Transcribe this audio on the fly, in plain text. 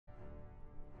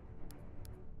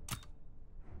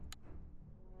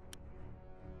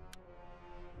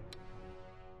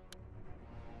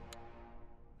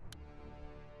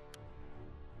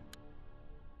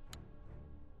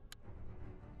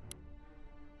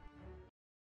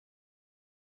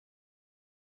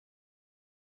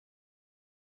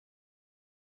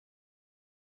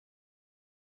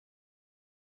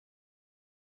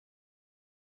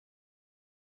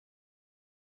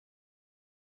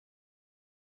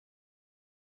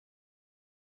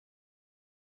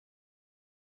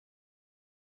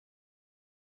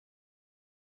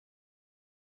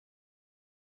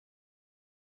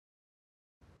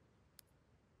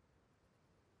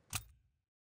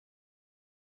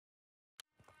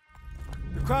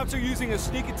Krauts are using a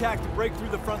sneak attack to break through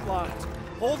the front lines.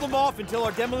 Hold them off until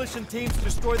our demolition teams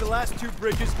destroy the last 2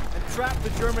 bridges and trap the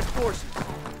German forces.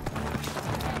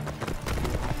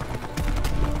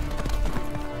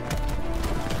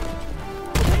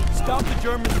 Stop the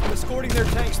Germans from escorting their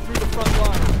tanks through the front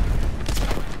line.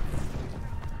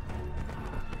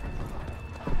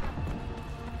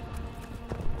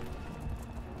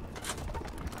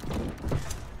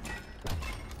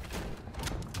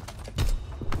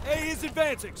 A is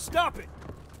advancing. Stop it!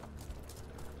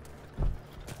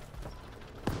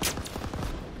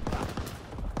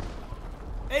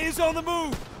 A is on the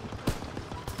move!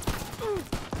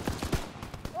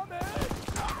 I'm in!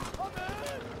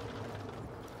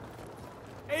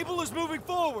 Able is moving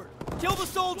forward! Kill the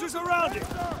soldiers around it!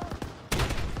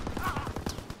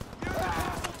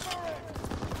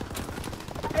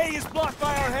 A is blocked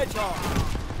by our hedgehog!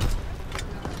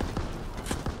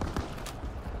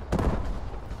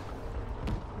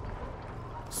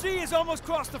 C has almost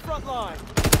crossed the front line!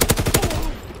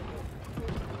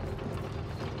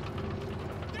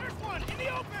 There's one! In the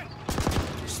open!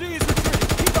 C is retreating!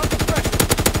 Keep up the pressure!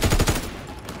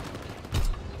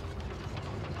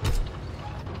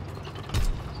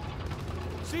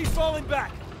 C's falling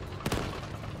back!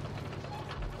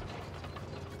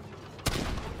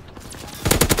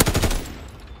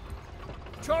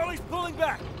 Charlie's pulling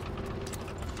back!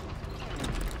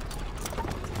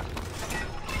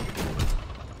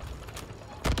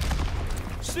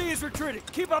 C is retreating.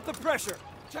 Keep up the pressure.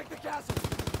 Check the castle.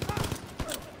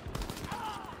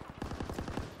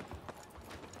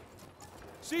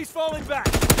 C's falling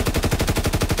back.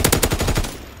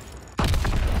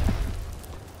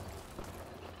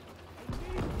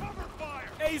 Need cover fire!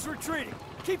 A's retreating.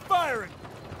 Keep firing.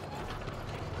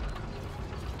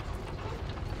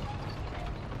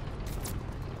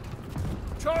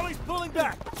 Charlie's pulling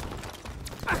back.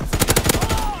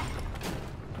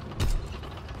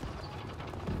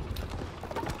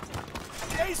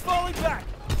 A's falling back!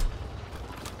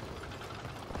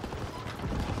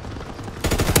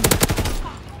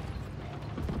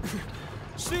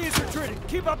 C is retreating.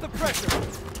 Keep up the pressure.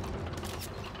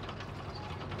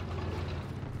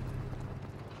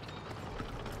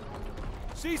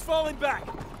 C's falling back.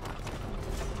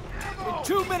 In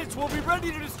 2 minutes, we'll be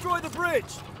ready to destroy the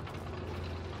bridge.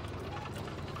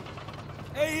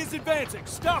 A is advancing.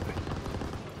 Stop it.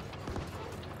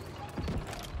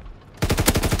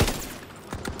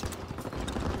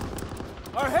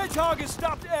 Our hedgehog has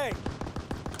stopped A.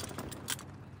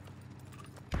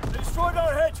 They destroyed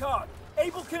our hedgehog.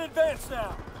 Able can advance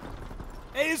now.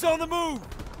 A is on the move.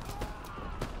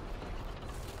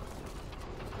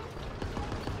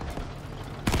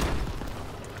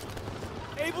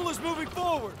 Able is moving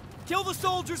forward. Kill the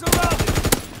soldiers around it.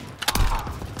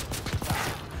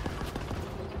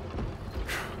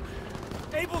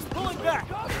 Abel's pulling back.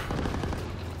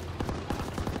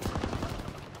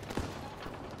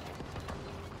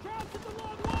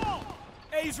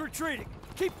 A's retreating.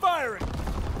 Keep firing.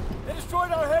 They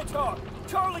destroyed our hedgehog.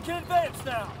 Charlie can advance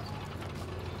now.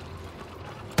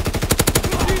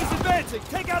 C is advancing.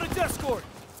 Take out its escort.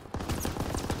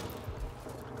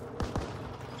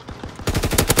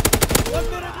 1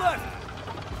 minute left.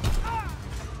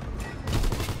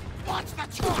 Watch the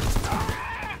trucks!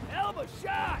 Hell of a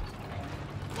shot.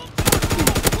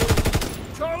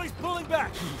 Charlie's pulling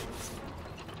back.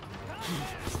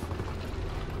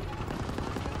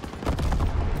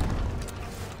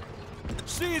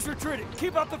 C is retreating.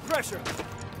 Keep up the pressure.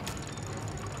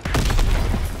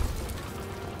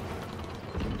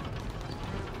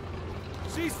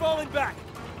 C's falling back.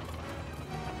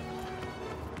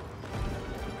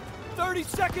 30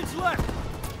 seconds left.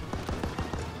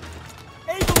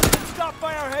 Able has been stopped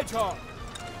by our hedgehog.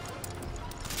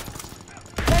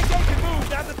 Tank A can move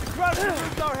now that the Krauts have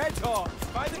moved our hedgehog.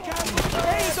 By the castle.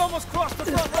 A's almost crossed the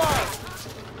front line.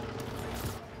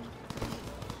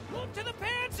 Move to the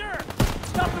Panzer!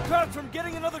 Stop the Krauts from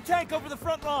getting another tank over the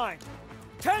front line.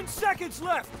 10 seconds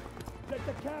left. Get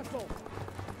the castle.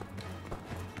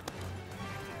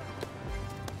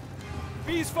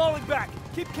 B's falling back.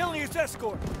 Keep killing his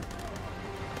escort.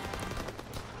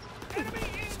 Enemy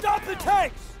Stop the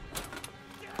tanks!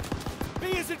 B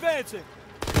is advancing.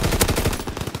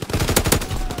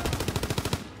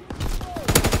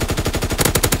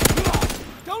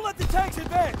 Don't let the tanks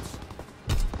advance.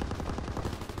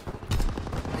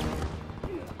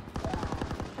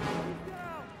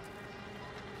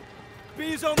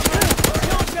 B is on the move.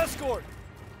 Kill its escort.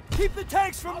 Keep the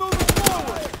tanks from moving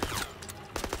forward.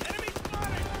 Enemy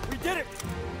spotted! We did it.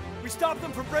 We stopped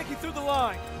them from breaking through the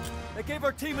line. That gave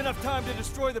our team enough time to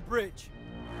destroy the bridge.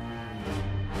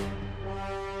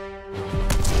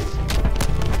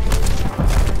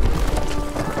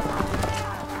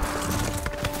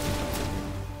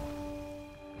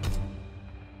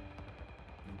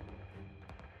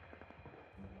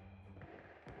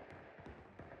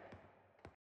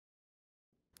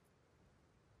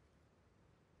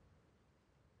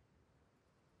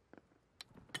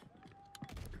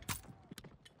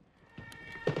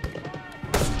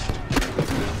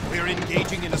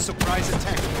 engaging in a surprise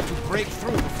attack to break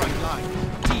through the front line,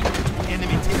 deep into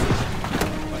enemy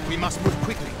territory. But we must move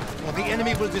quickly, or the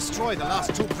enemy will destroy the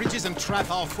last two bridges and trap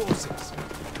our forces.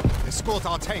 Escort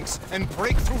our tanks and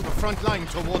break through the front line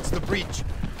towards the bridge.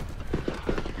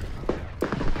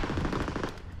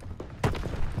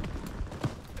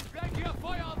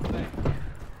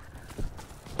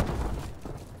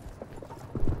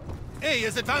 A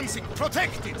is advancing.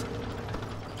 Protect it!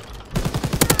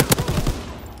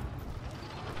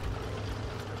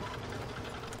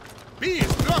 B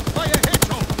is blocked by a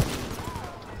hedgehog!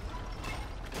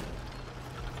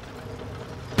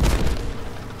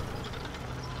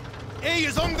 A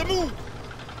is on the move!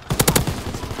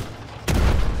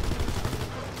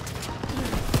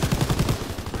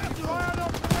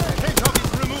 Hedgehog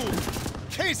is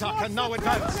removed! Caesar can now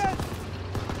advance!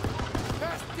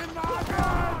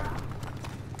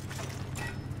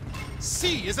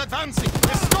 C is advancing!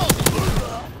 Escort it!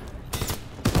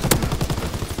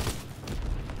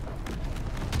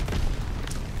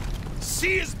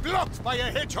 C is blocked by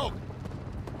a hedgehog!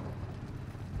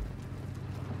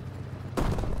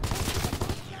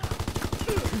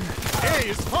 A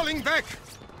is falling back!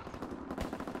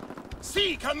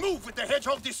 C can move with the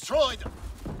hedgehog destroyed!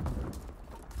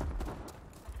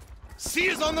 C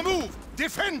is on the move!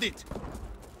 Defend it!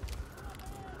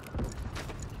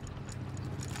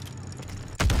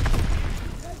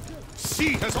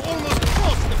 C has almost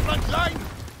crossed the front line!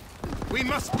 We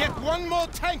must get one more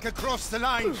tank across the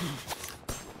line!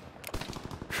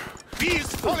 B is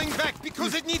falling back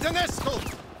because it needs an escort!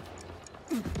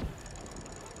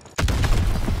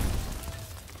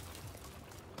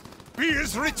 B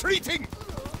is retreating!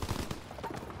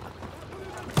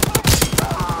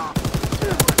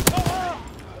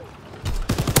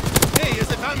 A is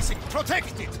advancing!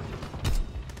 Protect it!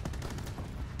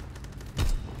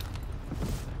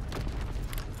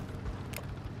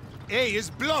 A is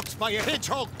blocked by a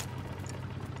hedgehog!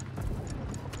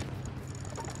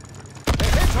 The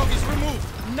hedgehog is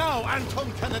removed! Now Anton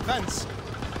can advance!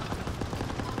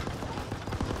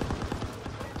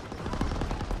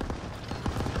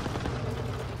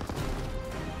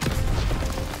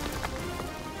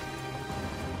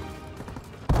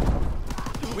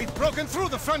 We've broken through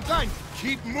the front line!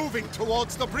 Keep moving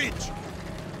towards the bridge!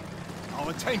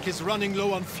 Our tank is running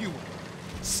low on fuel.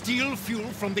 Steal fuel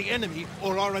from the enemy,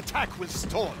 or our attack will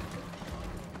stall.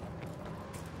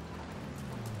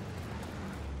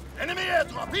 Enemy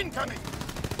airdrop incoming!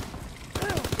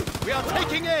 We are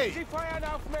taking A!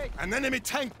 An enemy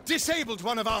tank disabled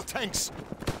one of our tanks!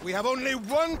 We have only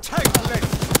one tank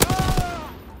left!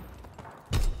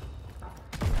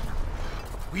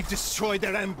 We've destroyed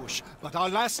their ambush, but our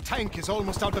last tank is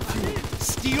almost out of fuel.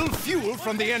 Steal fuel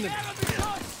from the enemy!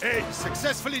 A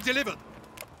successfully delivered!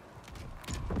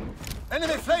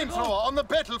 Enemy flamethrower on the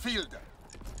battlefield!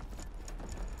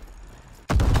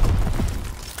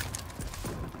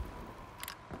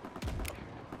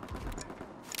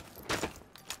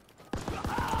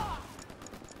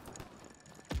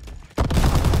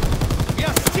 We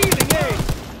are stealing A!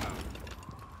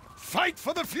 Fight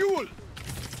for the fuel!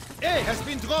 A has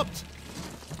been dropped!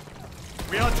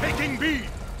 We are taking B!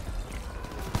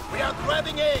 We are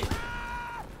grabbing A!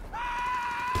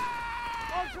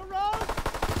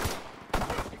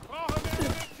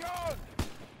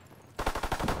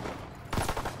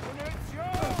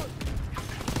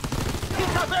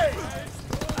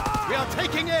 We are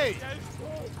taking A!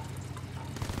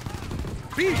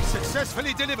 B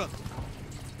successfully delivered!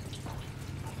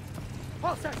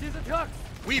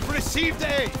 We've received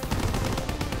A!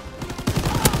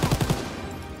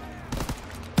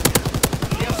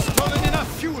 We have stolen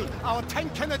enough fuel! Our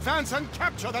tank can advance and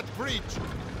capture that bridge!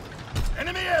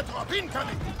 Enemy airdrop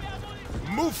incoming!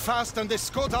 Move fast and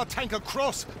escort our tank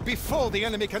across before the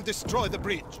enemy can destroy the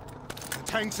bridge! The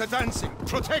tank's advancing!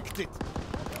 Protect it!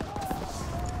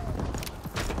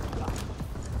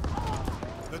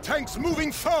 The tank's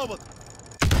moving forward!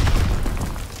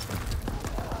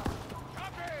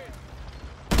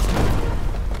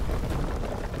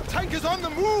 The tank is on the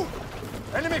move!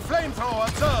 Enemy flamethrower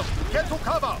observed! Get to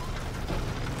cover!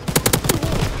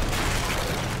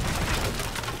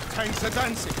 The tank's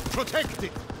advancing! Protect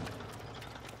it!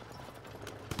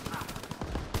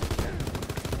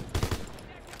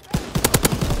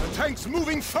 The tank's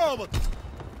moving forward!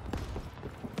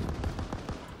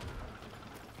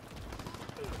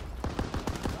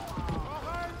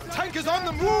 Tank is on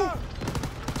the move!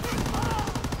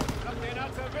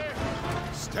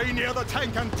 Stay near the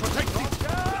tank and protect it!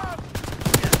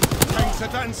 Tank's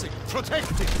advancing!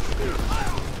 Protect it!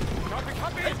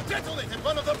 They've detonated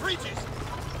one of the bridges!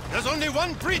 There's only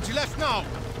one bridge left now!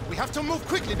 We have to move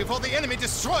quickly before the enemy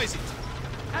destroys it.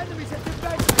 Enemies at the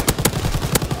back!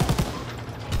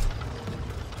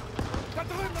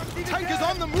 Tank is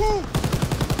on the move!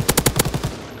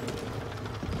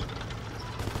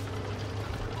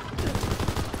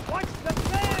 Watch the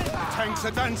fence! Tanks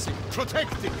advancing,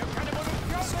 protecting.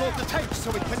 Escort the tanks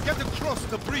so it can get across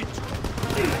the breach.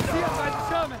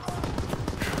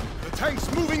 The tank's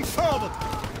moving forward.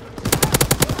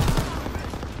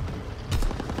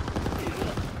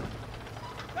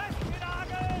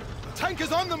 The tank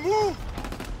is on the move!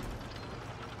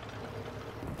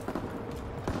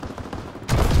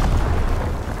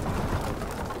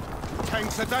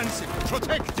 Tanks advancing,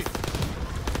 protecting.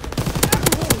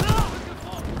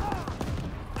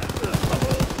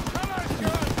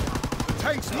 The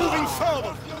tank's moving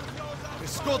forward.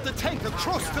 Escort the tank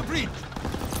across the breach.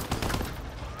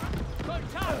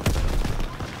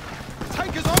 The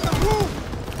tank is on the move!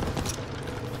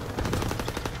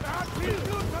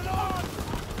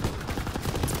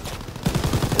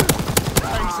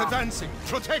 Tanks advancing,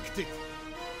 protecting.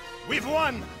 We've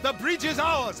won! The bridge is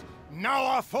ours! Now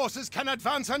our forces can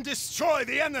advance and destroy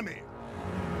the enemy!